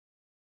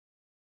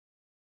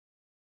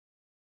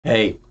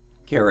Hey,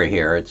 Kerry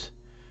here. It's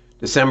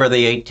December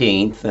the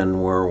 18th,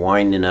 and we're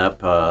winding up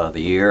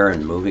the year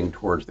and moving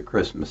towards the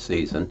Christmas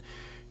season.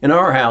 In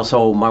our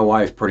household, my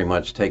wife pretty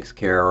much takes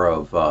care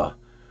of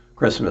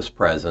Christmas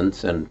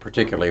presents, and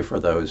particularly for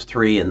those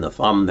three in the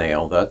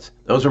thumbnail,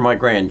 those are my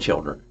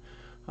grandchildren.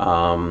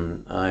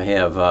 I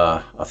have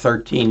a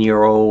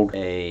 13-year-old,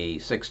 a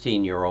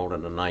 16-year-old,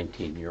 and a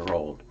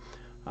 19-year-old.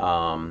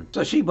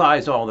 So she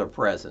buys all their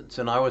presents,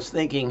 and I was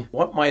thinking,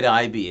 what might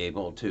I be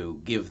able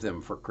to give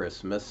them for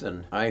Christmas?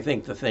 And I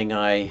think the thing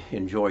I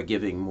enjoy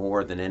giving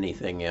more than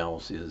anything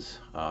else is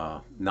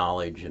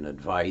knowledge and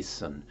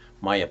advice and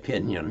my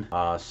opinion.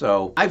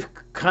 So I've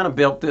kind of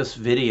built this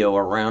video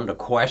around a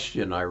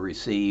question I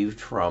received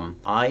from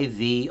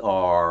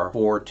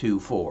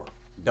IVR424.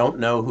 Don't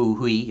know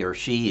who he or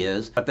she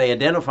is, but they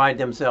identified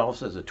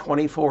themselves as a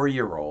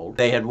 24-year-old.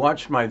 They had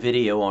watched my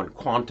video on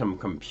quantum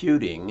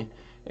computing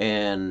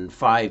and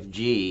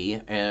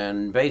 5G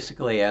and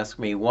basically asked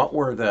me what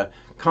were the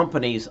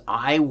companies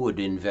I would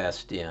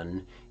invest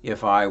in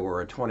if I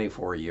were a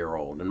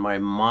 24-year-old. And my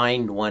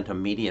mind went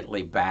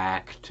immediately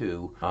back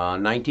to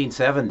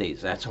 1970s.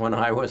 That's when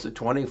I was a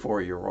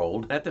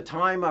 24-year-old. At the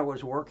time, I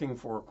was working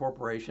for a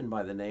corporation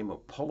by the name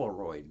of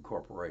Polaroid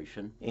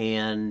Corporation,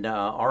 and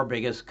our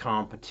biggest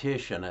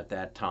competition at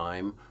that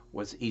time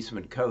was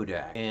Eastman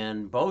Kodak.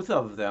 And both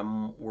of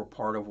them were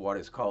part of what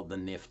is called the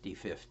Nifty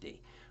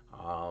 50.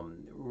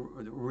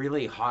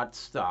 Really hot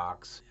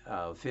stocks,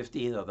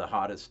 50 of the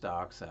hottest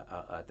stocks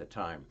at the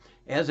time.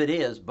 As it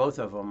is, both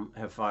of them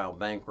have filed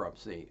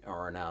bankruptcy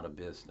or are out of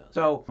business.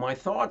 So my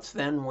thoughts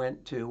then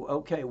went to,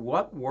 okay,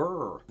 what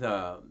were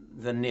the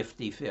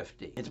Nifty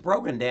 50? It's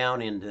broken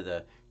down into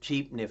the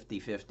cheap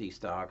Nifty 50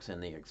 stocks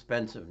and the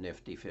expensive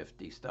Nifty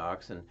 50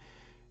 stocks. And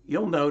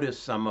you'll notice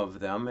some of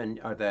them and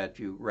that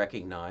you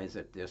recognize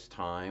at this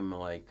time,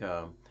 like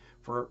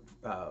for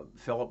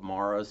Philip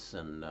Morris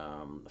and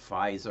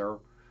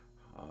Pfizer,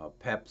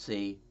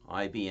 Pepsi,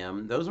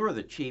 IBM. Those were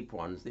the cheap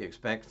ones. The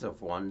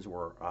expensive ones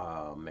were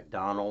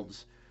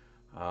McDonald's,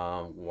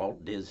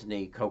 Walt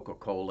Disney,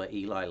 Coca-Cola,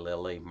 Eli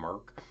Lilly,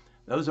 Merck.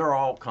 Those are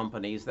all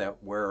companies that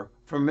we're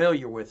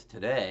familiar with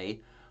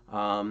today.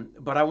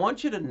 But I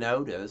want you to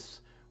notice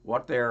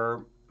what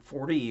their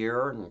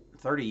 40-year and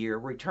 30-year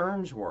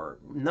returns were.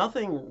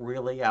 Nothing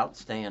really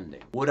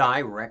outstanding. Would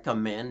I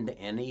recommend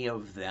any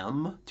of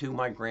them to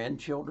my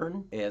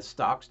grandchildren as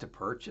stocks to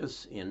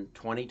purchase in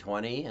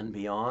 2020 and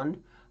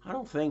beyond? I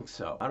don't think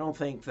so. I don't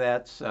think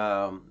that's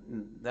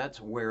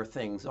where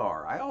things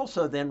are. I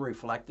also then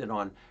reflected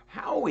on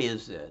how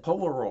is it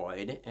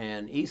Polaroid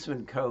and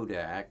Eastman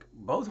Kodak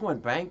both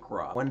went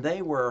bankrupt when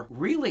they were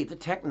really the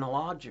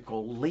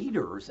technological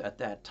leaders at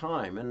that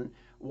time. And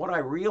what I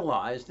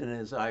realized, and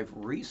as I've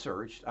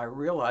researched, I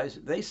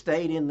realized they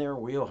stayed in their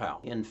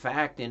wheelhouse. In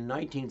fact, in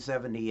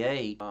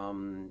 1978,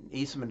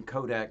 Eastman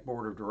Kodak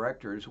Board of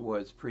Directors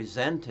was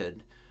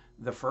presented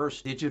the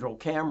first digital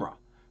camera.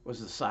 Was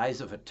the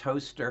size of a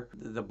toaster.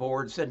 The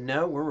board said,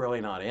 no, we're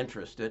really not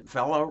interested.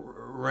 Fellow,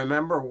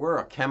 remember, we're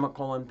a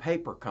chemical and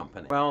paper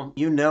company. Well,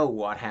 you know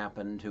what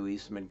happened to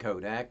Eastman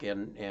Kodak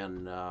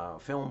and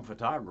film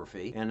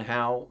photography and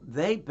how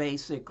they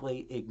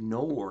basically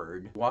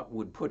ignored what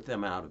would put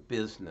them out of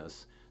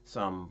business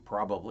some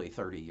probably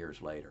 30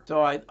 years later.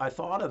 So I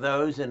thought of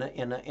those and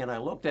I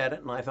looked at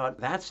it and I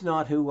thought, that's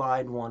not who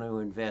I'd want to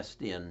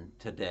invest in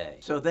today.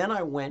 So then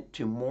I went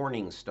to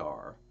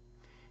Morningstar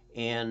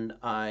and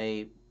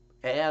I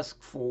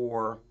ask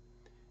for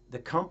the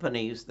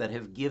companies that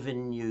have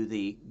given you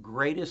the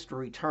greatest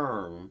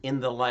return in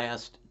the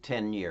last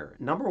 10 years.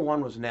 Number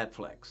one was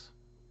Netflix.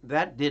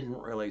 That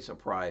didn't really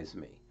surprise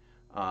me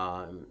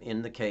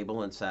in the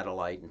cable and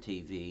satellite and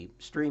TV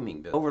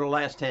streaming business. Over the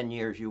last 10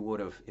 years, you would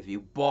have, if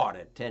you bought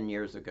it 10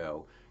 years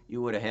ago,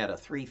 you would have had a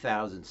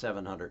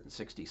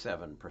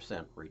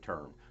 3,767%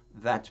 return.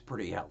 That's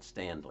pretty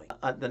outstanding.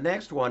 The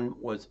next one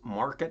was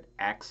Market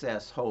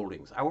Access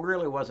Holdings. I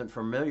really wasn't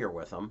familiar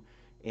with them,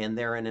 and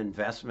they're an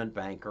investment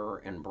banker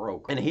and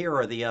broker. And here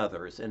are the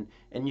others, and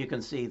you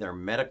can see they're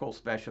medical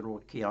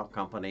specialty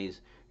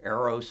companies,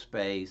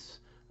 aerospace,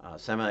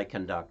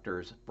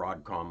 semiconductors,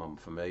 Broadcom I'm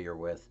familiar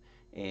with,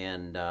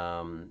 and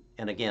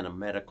again, a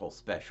medical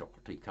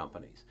specialty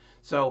companies.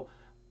 So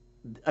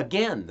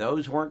again,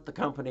 those weren't the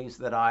companies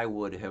that I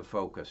would have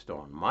focused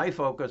on. My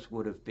focus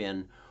would have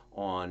been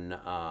on,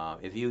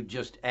 if you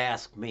just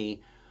asked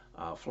me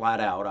flat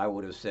out, I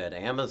would have said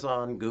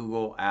Amazon,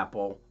 Google,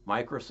 Apple,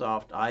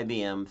 Microsoft,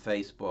 IBM,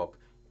 Facebook,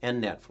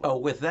 and Netflix. So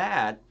with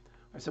that,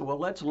 I said, well,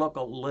 let's look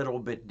a little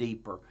bit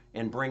deeper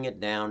and bring it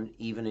down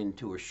even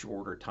into a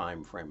shorter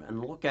time frame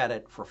and look at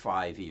it for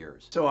 5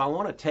 years. So I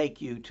want to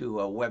take you to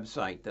a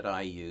website that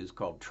I use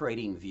called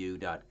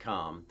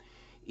tradingview.com.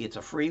 It's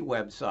a free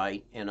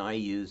website, and I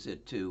use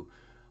it to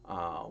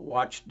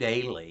watch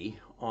daily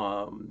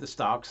the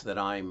stocks that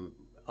I'm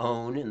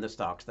own and the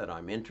stocks that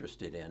I'm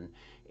interested in.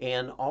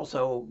 And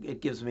also it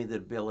gives me the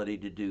ability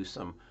to do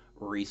some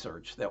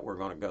research that we're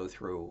going to go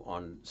through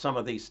on some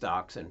of these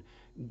stocks and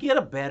get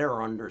a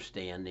better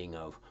understanding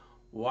of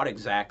what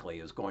exactly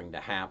is going to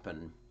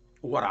happen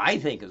what I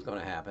think is going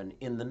to happen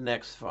in the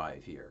next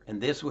 5 years. And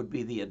this would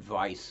be the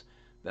advice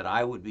that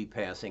I would be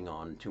passing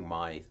on to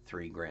my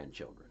 3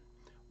 grandchildren.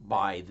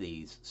 Buy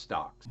these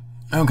stocks.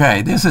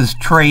 Okay, this is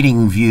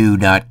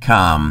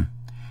tradingview.com.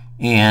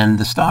 And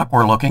the stock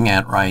we're looking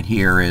at right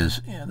here is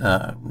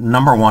the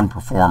 #1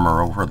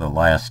 performer over the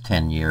last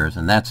 10 years,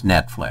 and that's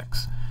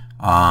Netflix.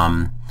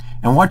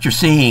 And what you're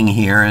seeing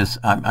here is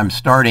I'm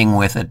starting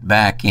with it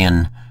back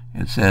in,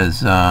 it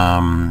says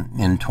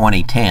in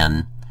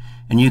 2010.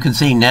 And you can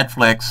see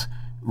Netflix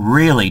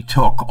really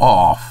took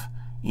off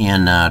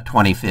in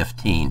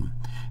 2015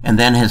 and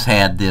then has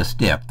had this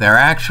dip.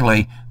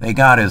 They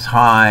got as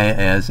high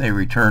as a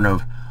return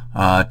of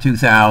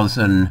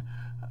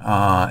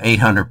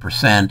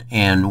 2,800%,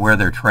 and where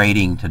they're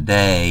trading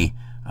today,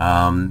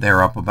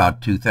 they're up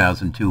about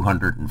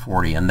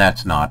 2,240, and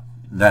that's not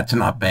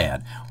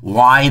bad.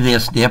 Why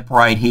this dip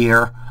right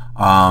here?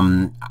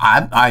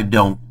 I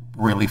don't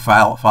really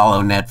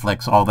follow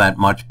Netflix all that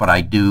much, but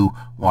I do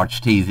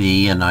watch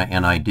TV and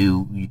I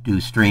do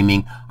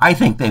streaming. I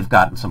think they've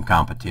gotten some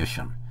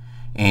competition,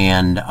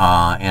 and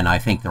I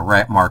think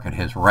the market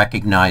has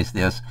recognized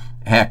this.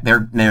 Heck,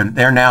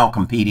 they're now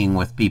competing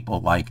with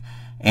people like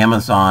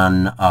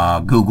Amazon,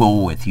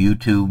 Google with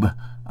YouTube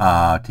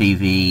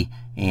TV,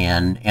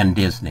 and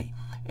Disney,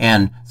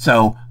 and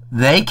so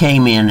they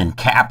came in and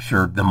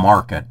captured the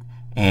market,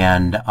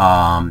 and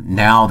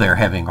now they're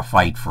having a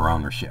fight for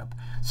ownership.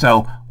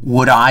 So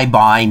would I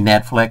buy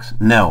Netflix?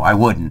 No, I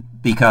wouldn't,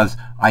 because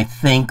I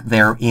think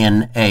they're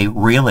in a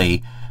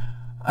really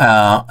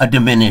a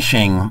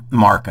diminishing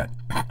market.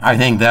 I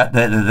think that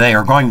they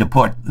are going to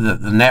put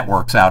the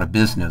networks out of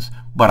business,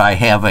 but I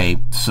have a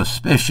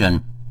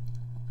suspicion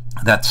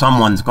that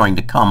someone's going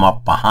to come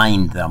up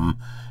behind them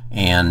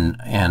and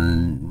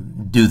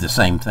do the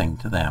same thing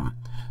to them.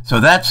 So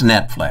that's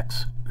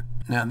Netflix.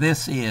 Now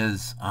this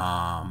is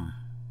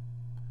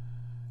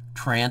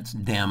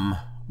Transdem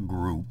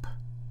Group,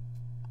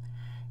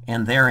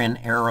 and they're in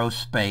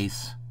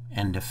aerospace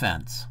and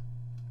defense.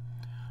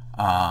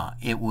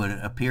 It would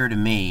appear to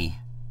me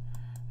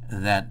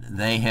that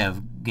they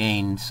have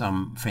gained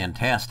some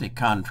fantastic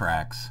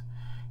contracts,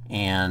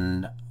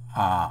 and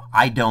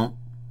I don't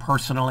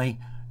personally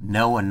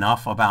know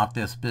enough about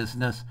this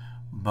business,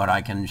 but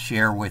I can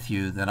share with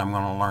you that I'm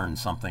going to learn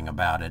something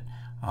about it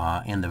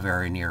in the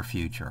very near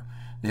future.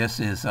 This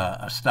is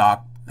a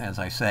stock, as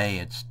I say,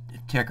 its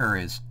ticker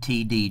is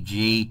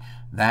TDG.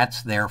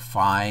 That's their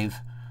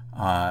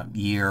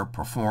 5-year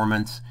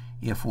performance.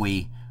 If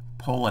we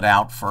pull it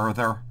out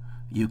further,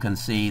 you can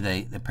see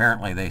they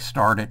apparently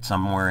started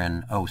somewhere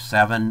in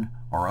 07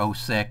 or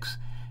 06,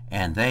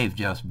 and they've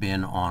just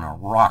been on a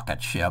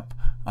rocket ship,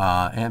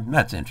 and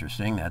that's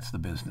interesting. That's the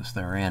business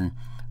they're in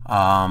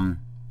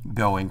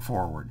going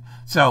forward.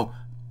 So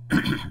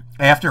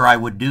after I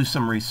would do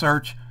some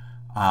research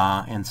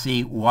and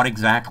see what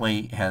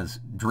exactly has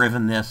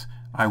driven this,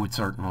 I would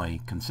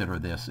certainly consider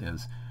this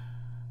as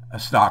a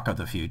stock of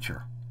the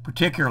future,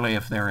 particularly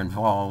if they're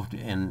involved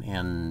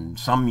in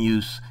some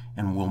use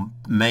and will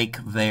make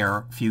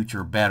their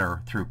future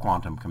better through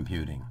quantum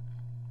computing.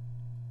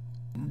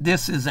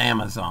 This is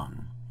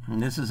Amazon.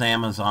 And this is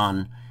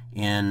Amazon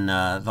in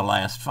the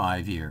last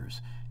 5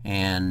 years.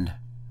 And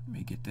let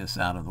me get this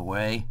out of the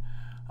way.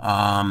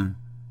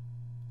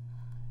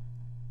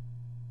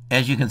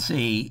 As you can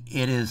see,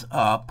 it is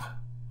up.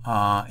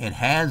 It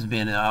has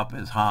been up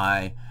as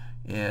high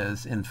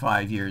as, in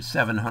 5 years,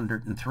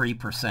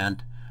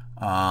 703%.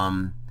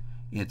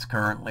 It's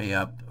currently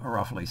up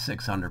roughly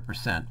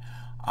 600%.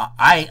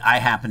 I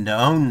happen to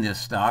own this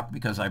stock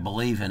because I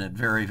believe in it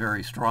very,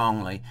 very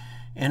strongly.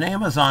 And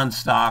Amazon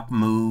stock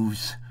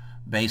moves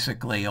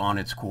basically on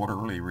its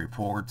quarterly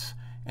reports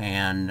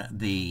and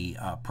the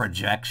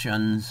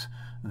projections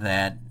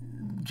that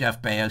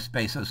Jeff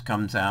Bezos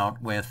comes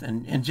out with.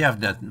 And Jeff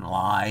doesn't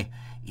lie.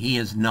 He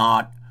is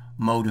not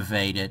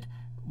motivated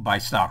by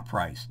stock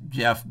price.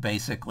 Jeff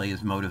basically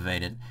is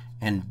motivated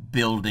in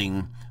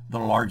building the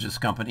largest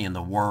company in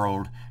the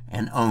world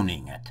and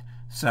owning it.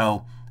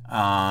 So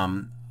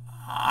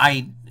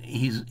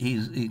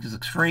he's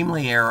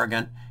extremely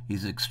arrogant.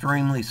 He's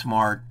extremely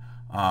smart.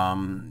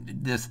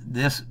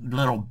 This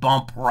little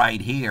bump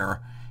right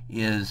here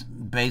is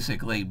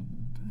basically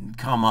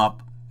come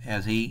up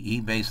as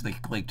he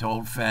basically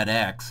told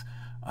FedEx,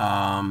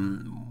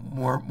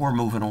 we're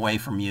moving away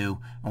from you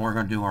and we're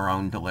going to do our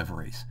own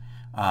deliveries.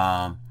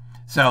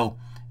 So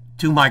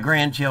to my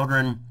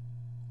grandchildren,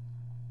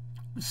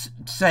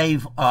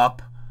 save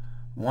up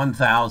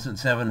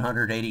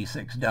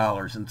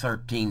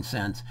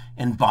 $1,786.13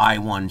 and buy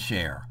one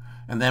share.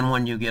 And then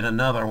when you get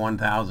another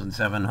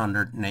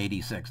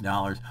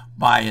 $1,786,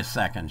 buy a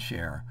second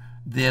share.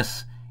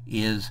 This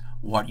is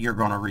what you're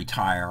going to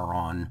retire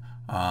on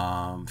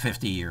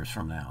 50 years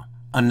from now.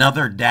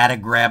 Another data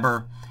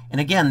grabber.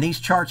 And again, these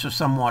charts are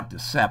somewhat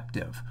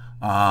deceptive.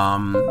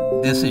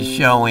 This is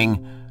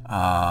showing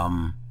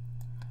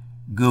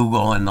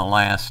Google in the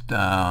last,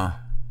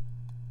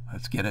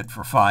 let's get it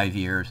for 5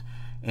 years,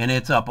 and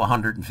it's up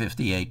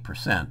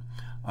 158%.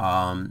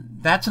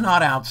 That's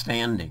not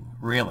outstanding,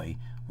 really.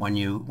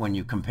 when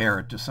you compare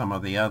it to some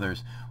of the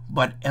others.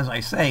 But as I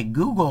say,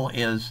 Google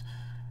is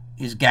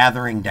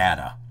gathering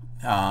data.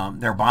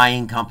 They're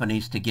buying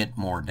companies to get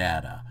more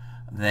data.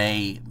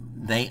 They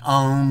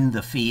own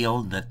the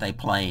field that they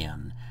play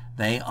in.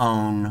 They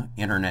own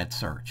internet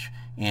search,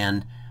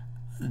 and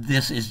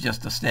this is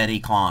just a steady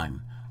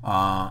climb.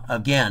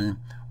 Again,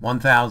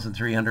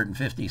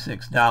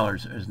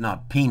 $1,356 is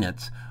not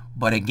peanuts,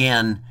 but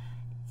again,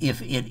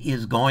 if it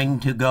is going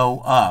to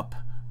go up,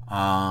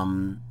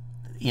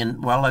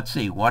 well, let's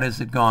see, what has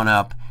it gone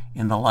up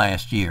in the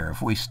last year?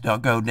 If we still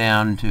go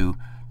down to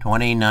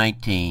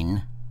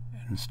 2019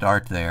 and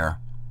start there,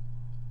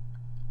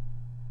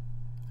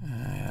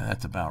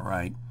 that's about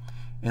right.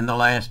 In the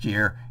last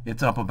year,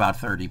 it's up about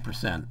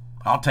 30%.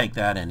 I'll take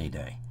that any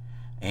day.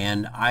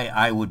 And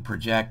I would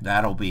project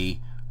that'll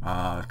be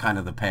kind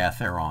of the path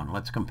they're on.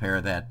 Let's compare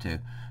that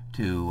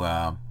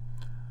to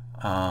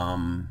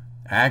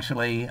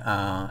actually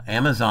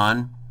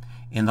Amazon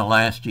in the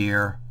last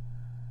year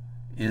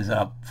is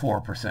up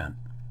 4%.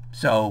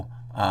 So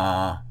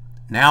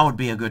now would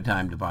be a good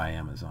time to buy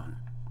Amazon.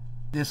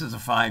 This is a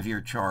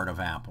 5-year chart of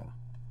Apple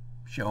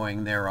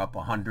showing they're up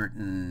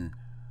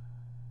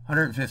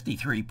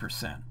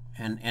 153%.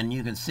 And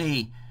you can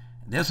see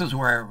this is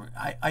where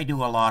I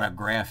do a lot of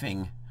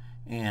graphing,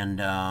 and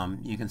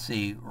you can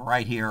see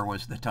right here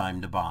was the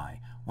time to buy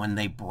when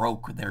they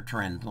broke their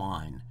trend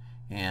line.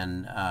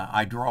 And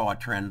I draw a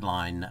trend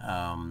line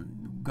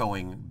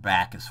going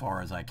back as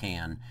far as I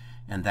can,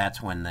 and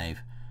that's when they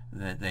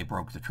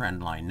broke the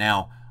trend line.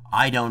 Now,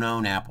 I don't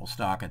own Apple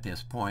stock at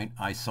this point.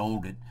 I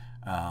sold it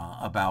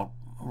about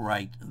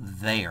right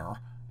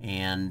there,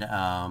 and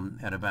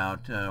at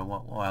about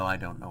well, I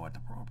don't know what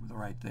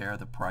right there.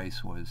 The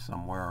price was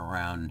somewhere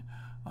around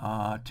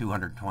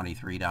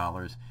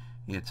 $223.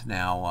 It's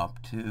now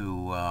up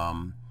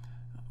to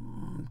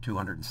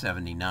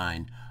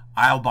 $279.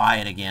 I'll buy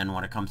it again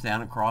when it comes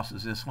down and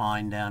crosses this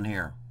line down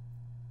here,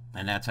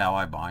 and that's how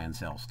I buy and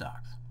sell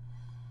stocks.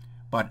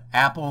 But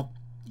Apple,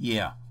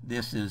 yeah,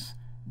 this is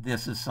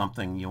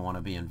something you want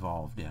to be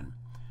involved in.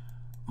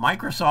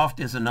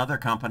 Microsoft is another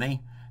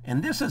company,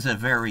 and this is a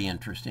very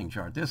interesting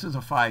chart. This is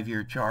a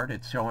 5-year chart.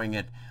 It's showing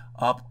it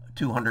up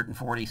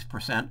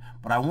 240%,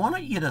 but I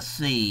want you to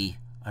see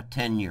a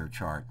 10-year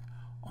chart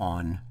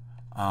on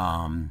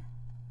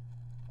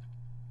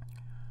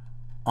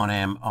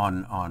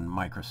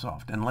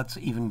Microsoft. And let's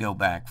even go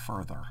back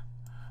further.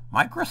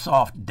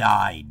 Microsoft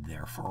died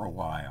there for a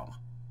while.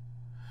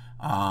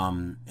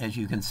 As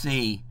you can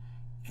see,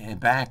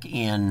 back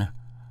in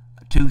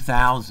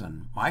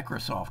 2000,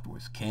 Microsoft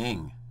was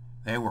king.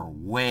 They were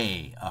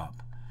way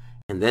up.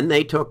 And then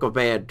they took a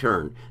bad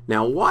turn.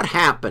 Now, what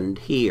happened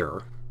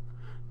here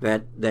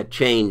that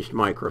changed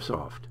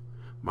Microsoft?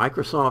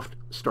 Microsoft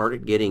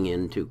started getting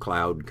into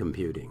cloud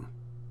computing.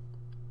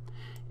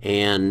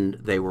 And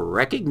they were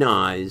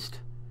recognized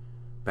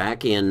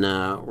back in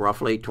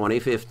roughly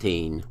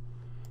 2015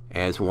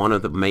 as one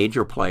of the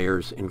major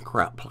players in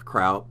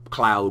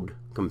cloud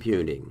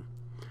computing.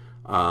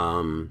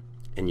 And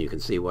you can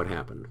see what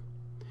happened.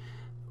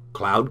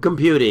 Cloud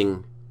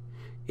computing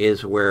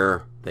is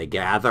where they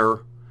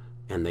gather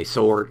and they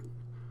sort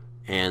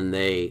and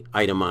they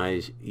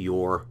itemize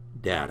your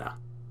data.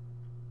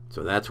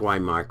 So that's why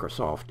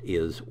Microsoft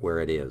is where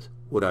it is.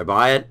 Would I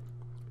buy it?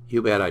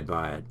 You bet I'd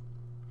buy it.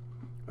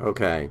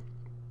 Okay.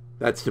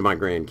 That's to my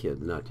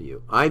grandkids, not to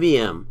you.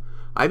 IBM.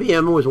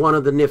 IBM was one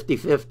of the Nifty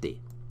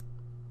 50.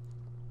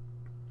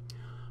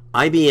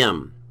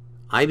 IBM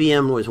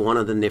was one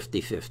of the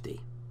Nifty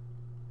 50.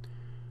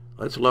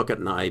 Let's look at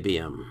an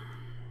IBM.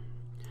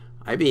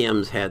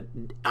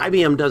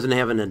 IBM doesn't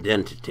have an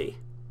identity.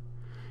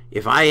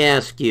 If I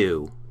ask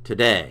you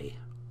today,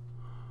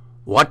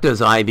 what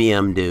does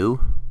IBM do?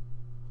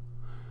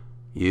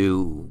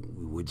 You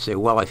would say,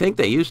 well, I think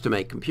they used to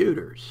make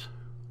computers.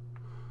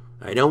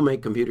 I don't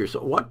make computers.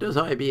 So what does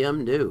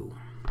IBM do?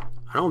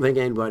 I don't think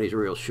anybody's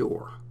real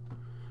sure.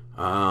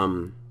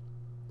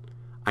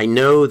 I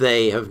know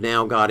they have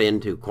now got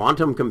into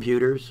quantum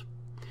computers.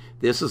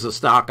 This is a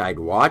stock I'd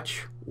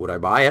watch. Would I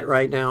buy it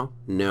right now?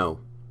 No,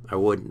 I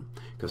wouldn't,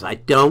 because I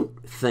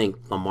don't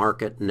think the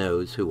market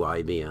knows who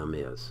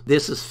IBM is.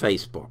 This is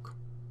Facebook.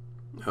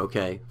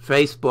 Okay,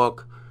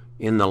 Facebook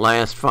in the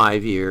last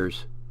 5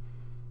 years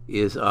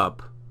is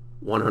up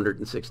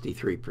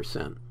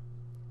 163%.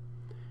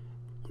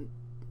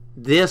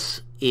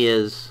 This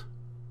is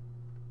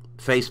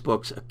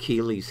Facebook's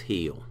Achilles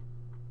heel.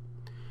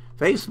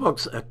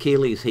 Facebook's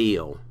Achilles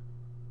heel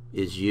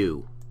is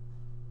you.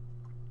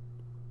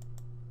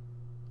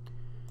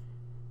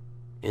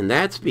 And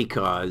that's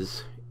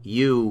because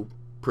you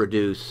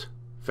produce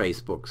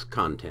Facebook's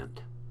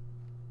content.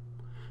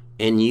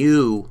 And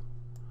you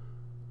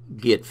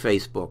get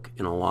Facebook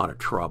in a lot of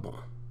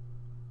trouble.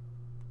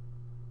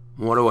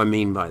 What do I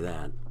mean by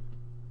that?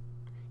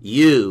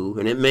 You,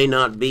 and it may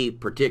not be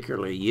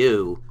particularly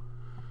you,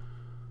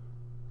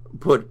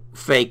 put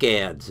fake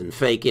ads and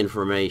fake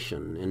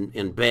information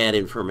and bad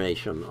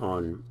information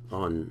on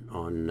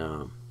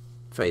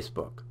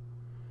Facebook.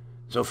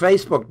 So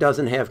Facebook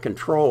doesn't have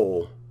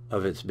control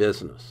of its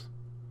business.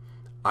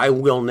 I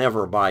will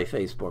never buy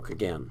Facebook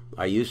again.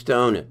 I used to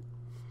own it.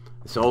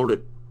 I sold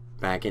it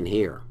back in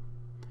here.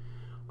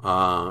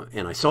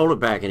 And I sold it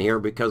back in here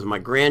because my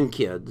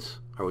grandkids,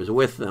 I was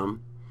with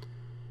them,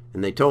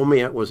 and they told me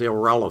it was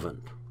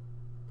irrelevant,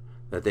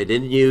 that they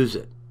didn't use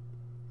it.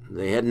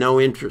 They had no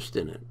interest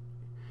in it,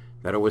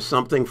 that it was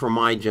something for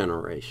my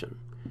generation.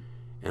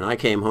 And I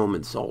came home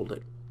and sold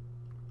it.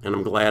 And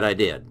I'm glad I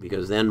did,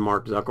 because then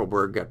Mark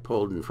Zuckerberg got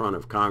pulled in front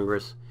of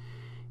Congress,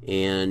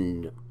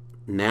 and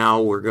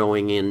now we're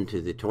going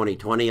into the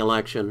 2020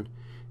 election,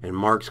 and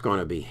Mark's going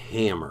to be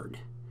hammered.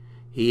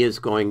 He is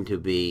going to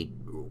be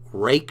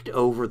raked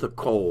over the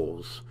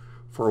coals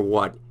for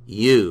what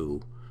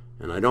you,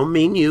 and I don't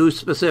mean you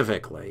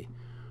specifically,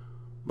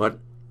 but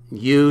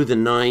you, the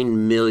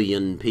 9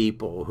 million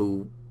people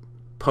who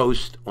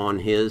post on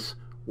his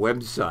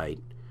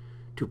website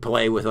to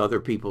play with other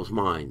people's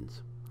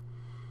minds.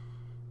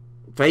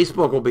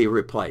 Facebook will be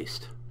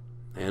replaced,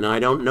 and I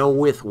don't know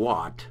with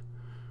what,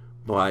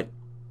 but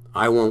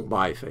I won't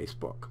buy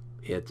Facebook.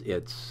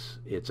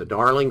 It's a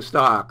darling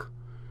stock,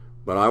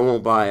 but I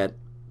won't buy it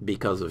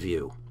because of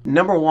you.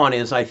 Number one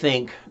is, I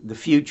think the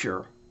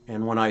future,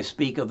 and when I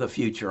speak of the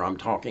future, I'm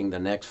talking the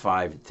next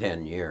 5 to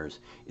 10 years,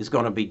 is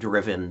going to be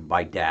driven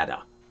by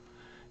data.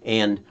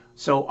 And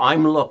so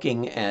I'm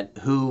looking at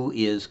who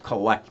is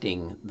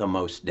collecting the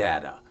most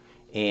data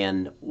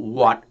and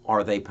what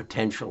are they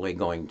potentially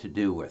going to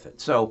do with it.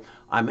 So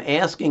I'm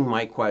asking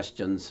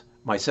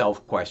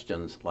myself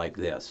questions like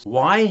this.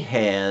 Why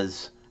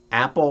has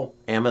Apple,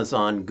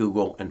 Amazon,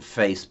 Google, and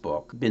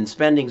Facebook been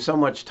spending so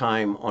much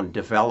time on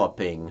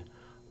developing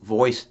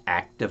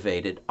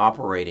voice-activated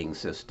operating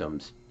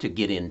systems to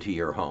get into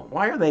your home?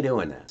 Why are they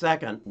doing that?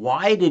 Second,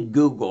 why did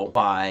Google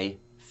buy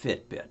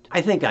Fitbit?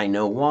 I think I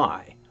know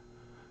why.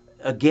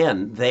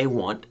 Again, they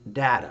want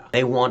data.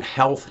 They want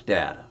health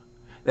data.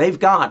 They've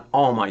got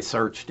all my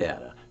search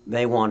data.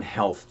 They want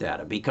health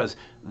data because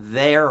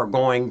they're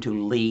going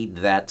to lead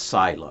that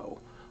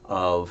silo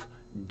of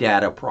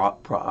data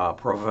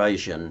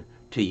provision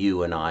to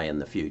you and I in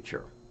the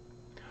future.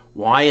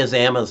 Why is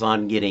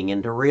Amazon getting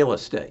into real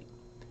estate?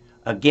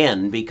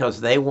 Again,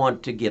 because they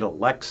want to get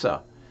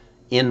Alexa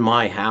in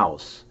my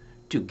house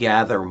to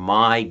gather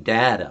my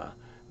data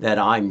that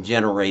I'm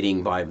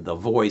generating by the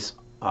voice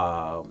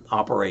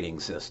operating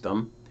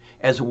system,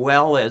 as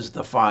well as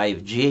the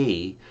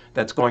 5G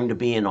that's going to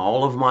be in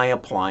all of my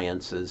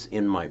appliances,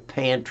 in my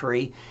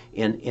pantry,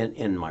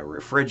 in my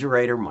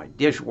refrigerator, my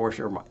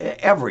dishwasher,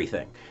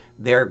 everything.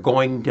 They're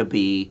going to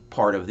be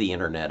part of the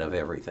Internet of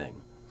Everything.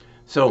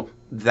 So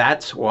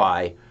that's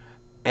why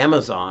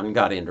Amazon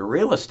got into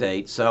real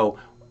estate. So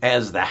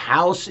as the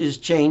house is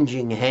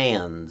changing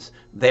hands,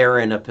 they're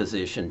in a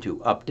position to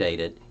update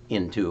it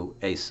into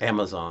a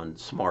Amazon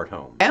smart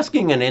home.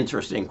 Asking an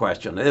interesting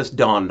question, this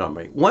dawned on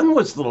me. When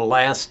was the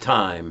last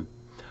time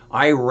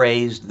I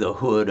raised the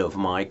hood of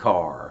my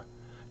car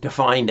to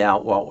find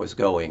out what was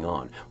going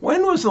on?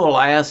 When was the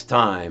last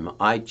time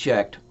I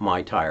checked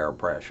my tire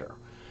pressure?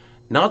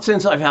 Not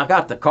since I've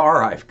got the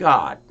car I've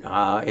got.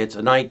 It's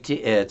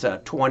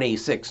a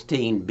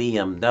 2016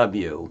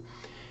 BMW,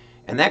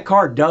 and that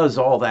car does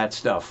all that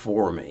stuff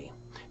for me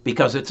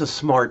because it's a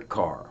smart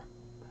car.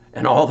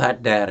 And all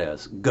that data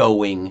is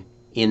going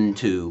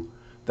into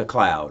the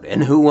cloud.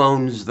 And who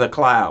owns the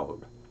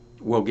cloud?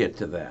 We'll get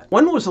to that.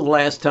 When was the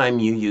last time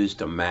you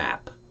used a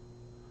map?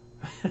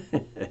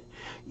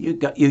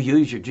 You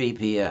use your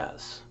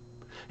GPS,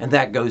 and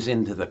that goes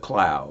into the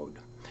cloud.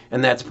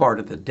 And that's part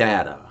of the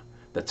data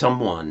that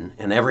someone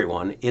and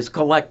everyone is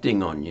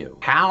collecting on you.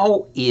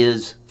 How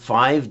is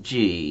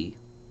 5G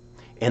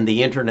and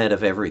the Internet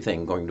of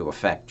Everything going to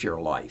affect your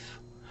life?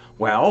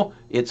 Well,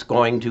 it's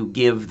going to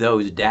give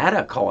those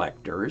data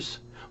collectors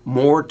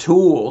more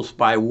tools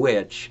by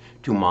which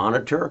to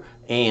monitor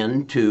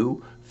and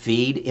to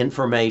feed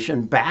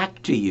information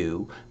back to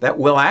you that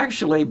will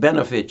actually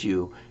benefit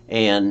you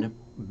and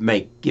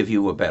give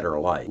you a better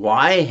life.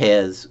 Why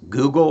has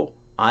Google,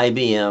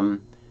 IBM,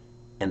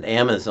 and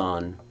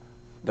Amazon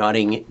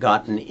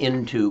gotten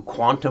into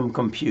quantum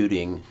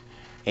computing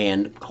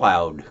and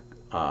cloud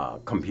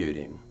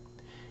computing?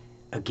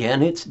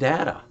 Again, it's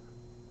data.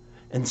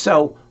 And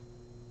so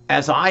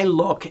as I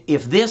look,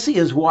 if this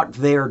is what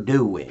they're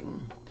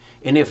doing,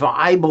 and if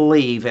I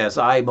believe, as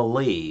I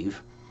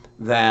believe,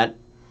 that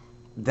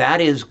that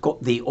is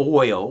the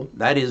oil,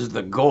 that is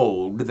the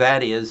gold,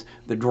 that is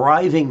the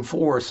driving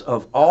force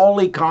of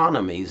all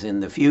economies in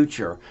the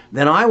future,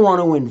 then I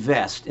want to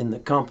invest in the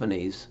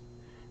companies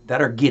that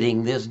are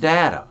getting this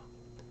data,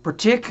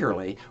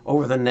 particularly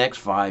over the next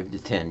 5 to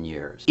 10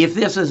 years. If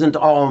this isn't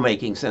all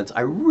making sense,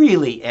 I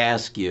really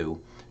ask you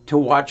to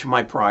watch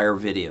my prior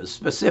videos,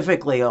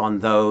 specifically on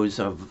those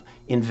of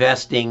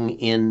investing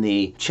in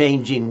the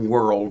changing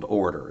world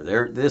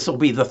order. This will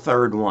be the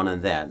third one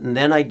in that. And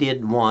then I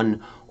did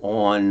one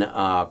on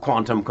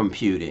quantum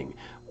computing.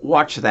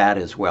 Watch that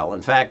as well.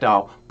 In fact,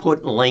 I'll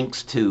put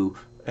links to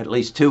at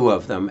least two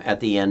of them at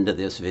the end of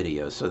this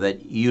video so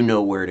that you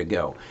know where to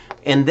go.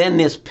 And then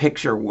this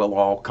picture will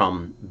all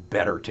come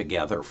better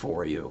together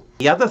for you.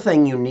 The other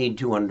thing you need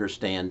to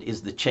understand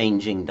is the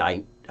changing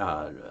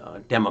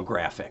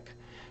demographic.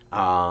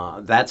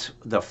 That's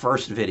the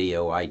first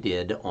video I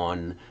did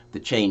on the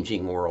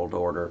changing world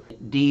order.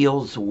 It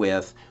deals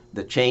with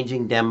the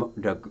changing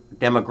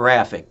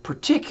demographic,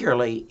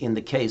 particularly in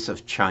the case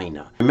of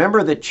China.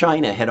 Remember that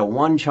China had a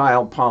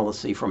one-child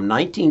policy from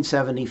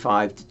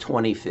 1975 to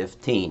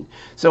 2015.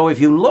 So if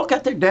you look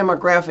at their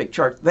demographic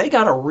chart, they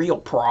got a real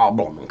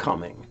problem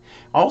coming.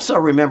 Also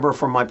remember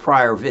from my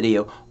prior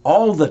video,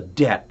 all the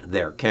debt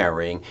they're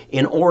carrying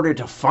in order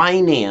to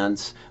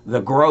finance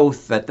the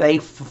growth that they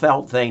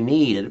felt they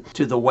needed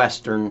to the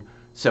Western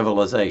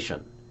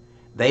civilization.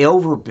 They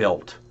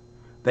overbuilt,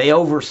 they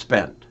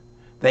overspent.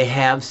 They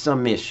have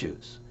some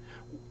issues.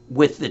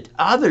 With the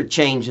other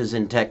changes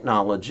in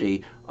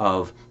technology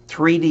of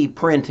 3D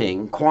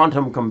printing,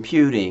 quantum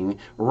computing,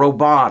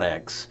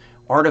 robotics,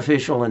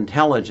 artificial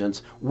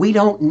intelligence, we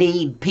don't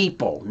need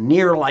people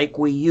near like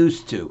we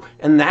used to.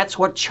 And that's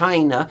what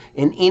China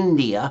and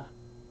India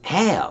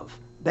have.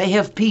 They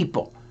have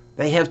people.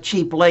 They have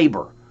cheap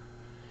labor.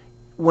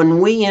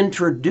 When we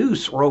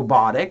introduce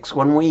robotics,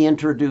 when we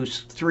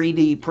introduce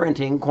 3D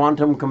printing,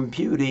 quantum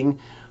computing,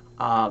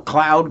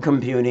 cloud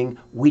computing,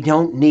 we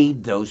don't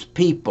need those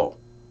people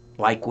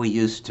like we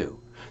used to.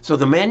 So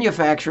the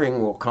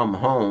manufacturing will come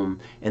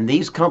home, and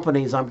these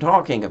companies I'm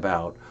talking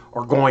about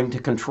are going to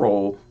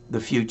control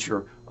the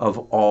future of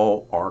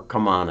all our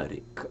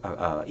commodity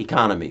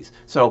economies.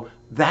 So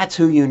that's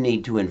who you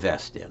need to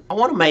invest in. I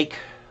want to make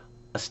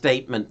a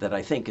statement that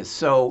I think is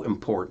so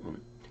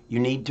important. You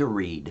need to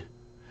read.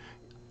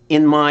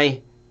 In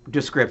my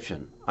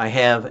description, I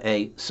have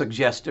a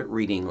suggested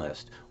reading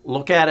list.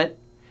 Look at it.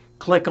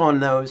 Click on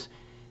those,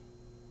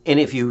 and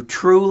if you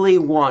truly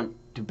want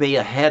to be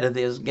ahead of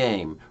this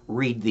game,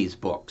 read these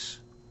books.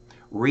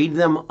 Read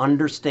them,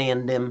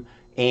 understand them,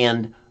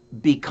 and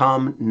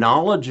become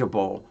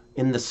knowledgeable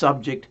in the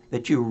subject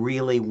that you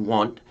really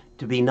want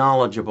to be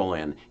knowledgeable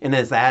in, and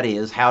as that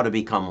is how to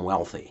become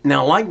wealthy.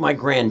 Now, like my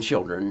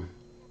grandchildren,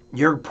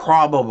 you're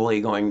probably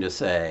going to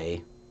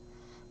say,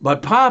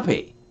 but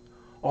Poppy,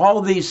 all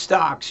these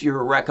stocks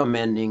you're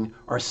recommending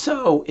are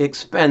so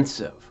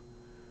expensive.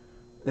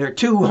 They're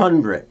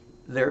 $200,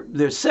 they're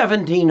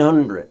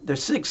 $1,700, they're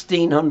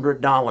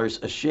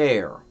 $1,600 a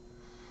share.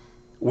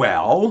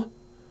 Well,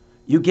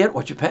 you get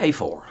what you pay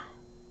for.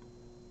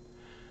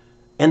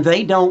 And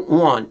they don't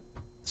want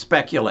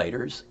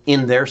speculators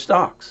in their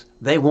stocks.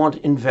 They want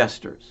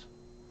investors.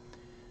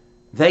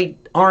 They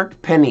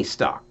aren't penny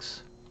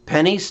stocks.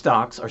 Penny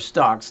stocks are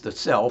stocks that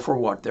sell for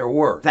what they're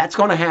worth. That's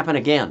going to happen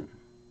again.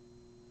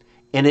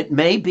 And it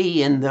may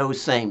be in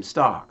those same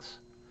stocks,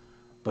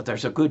 but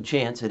there's a good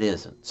chance it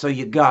isn't. So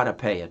you got to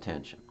pay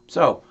attention.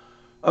 So,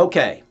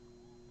 okay,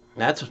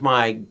 that's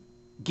my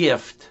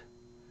gift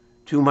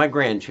to my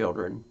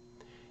grandchildren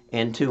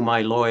and to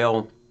my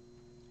loyal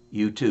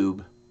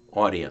YouTube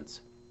audience.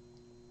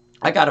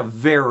 I got a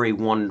very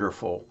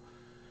wonderful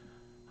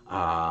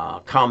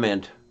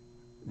comment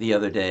the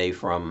other day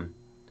from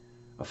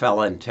a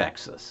fella in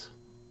Texas.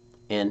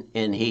 And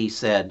he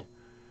said,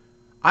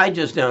 I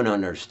just don't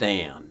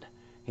understand.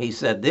 He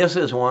said, this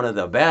is one of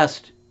the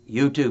best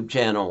YouTube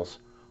channels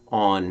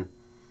on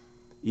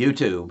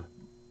YouTube,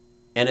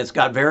 and it's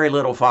got very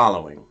little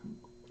following.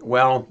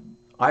 Well,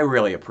 I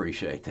really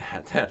appreciate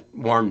that. That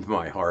warmed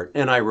my heart,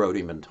 and I wrote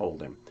him and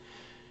told him,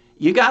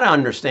 you got to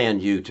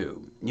understand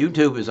YouTube.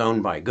 YouTube is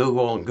owned by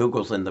Google, and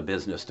Google's in the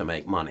business to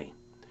make money.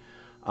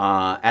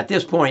 At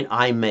this point,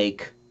 I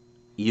make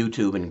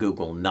YouTube and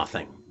Google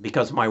nothing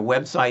because my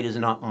website is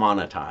not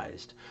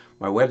monetized.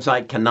 My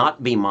website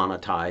cannot be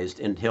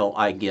monetized until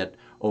I get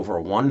over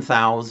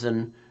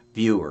 1,000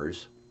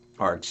 viewers,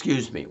 or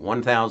excuse me,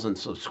 1,000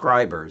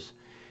 subscribers,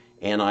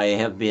 and I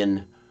have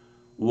been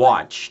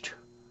watched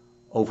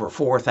over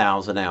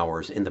 4,000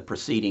 hours in the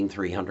preceding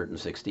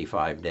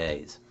 365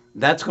 days.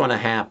 That's going to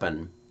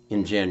happen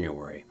in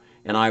January,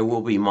 and I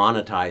will be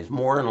monetized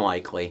more than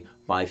likely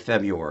by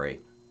February.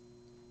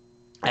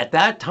 At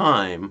that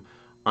time,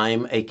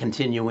 I'm a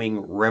continuing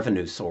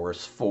revenue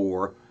source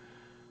for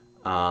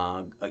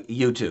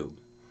YouTube.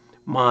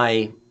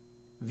 My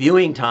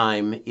viewing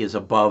time is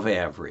above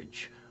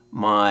average.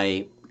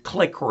 My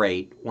click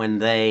rate when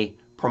they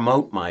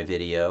promote my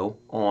video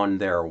on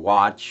their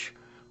watch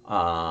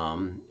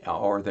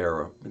or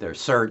their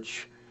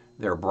search,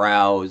 their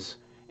browse,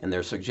 and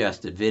their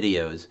suggested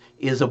videos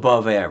is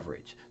above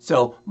average.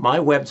 So my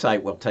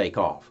website will take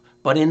off.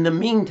 But in the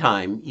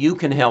meantime, you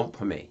can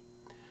help me.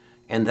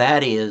 And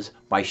that is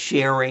by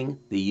sharing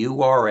the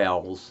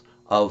URLs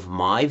of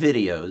my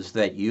videos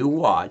that you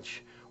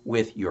watch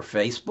with your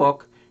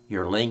Facebook,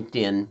 your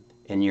LinkedIn,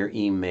 and your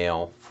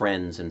email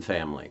friends and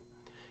family.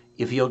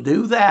 If you'll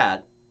do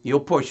that, you'll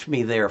push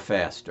me there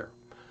faster.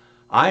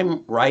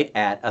 I'm right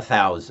at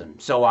 1,000.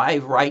 So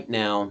right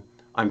now,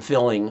 I'm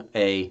filling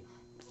a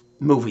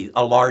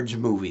large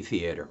movie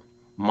theater.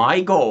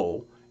 My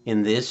goal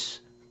in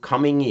this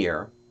coming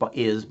year,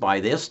 is by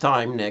this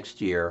time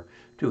next year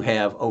to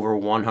have over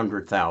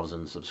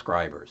 100,000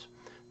 subscribers.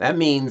 That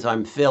means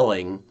I'm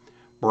filling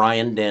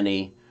Brian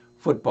Denny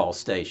football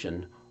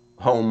station,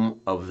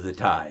 home of the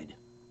Tide.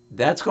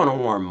 That's going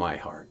to warm my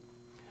heart.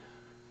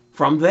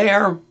 From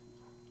there,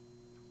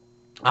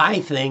 I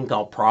think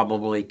I'll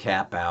probably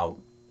cap out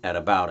at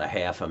about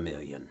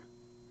 500,000.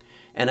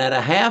 And at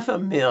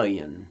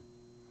 500,000,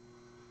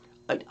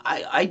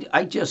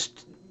 I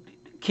just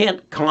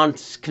can't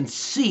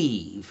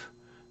conceive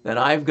that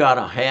I've got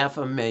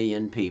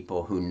 500,000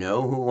 people who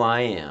know who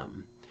I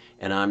am,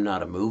 and I'm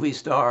not a movie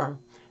star,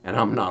 and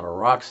I'm not a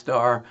rock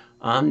star.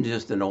 I'm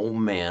just an old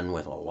man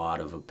with a lot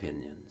of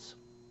opinions.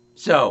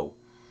 So,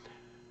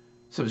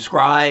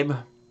 subscribe,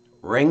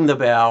 ring the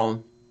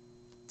bell,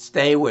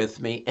 stay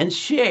with me, and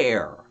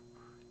share.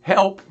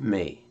 Help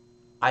me.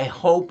 I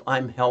hope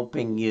I'm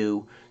helping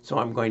you, so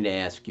I'm going to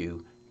ask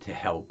you to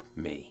help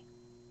me.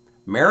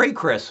 Merry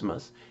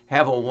Christmas.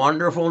 Have a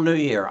wonderful New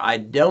Year. I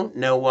don't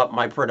know what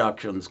my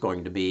production's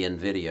going to be in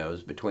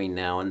videos between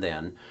now and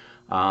then.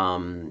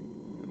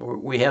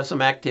 We have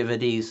some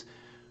activities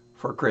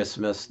for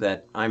Christmas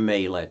that I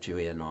may let you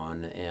in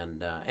on,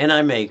 and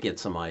I may get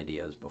some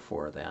ideas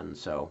before then.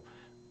 So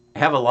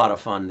have a lot of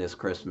fun this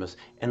Christmas,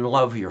 and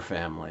love your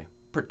family,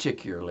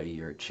 particularly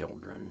your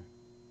children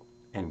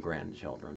and grandchildren.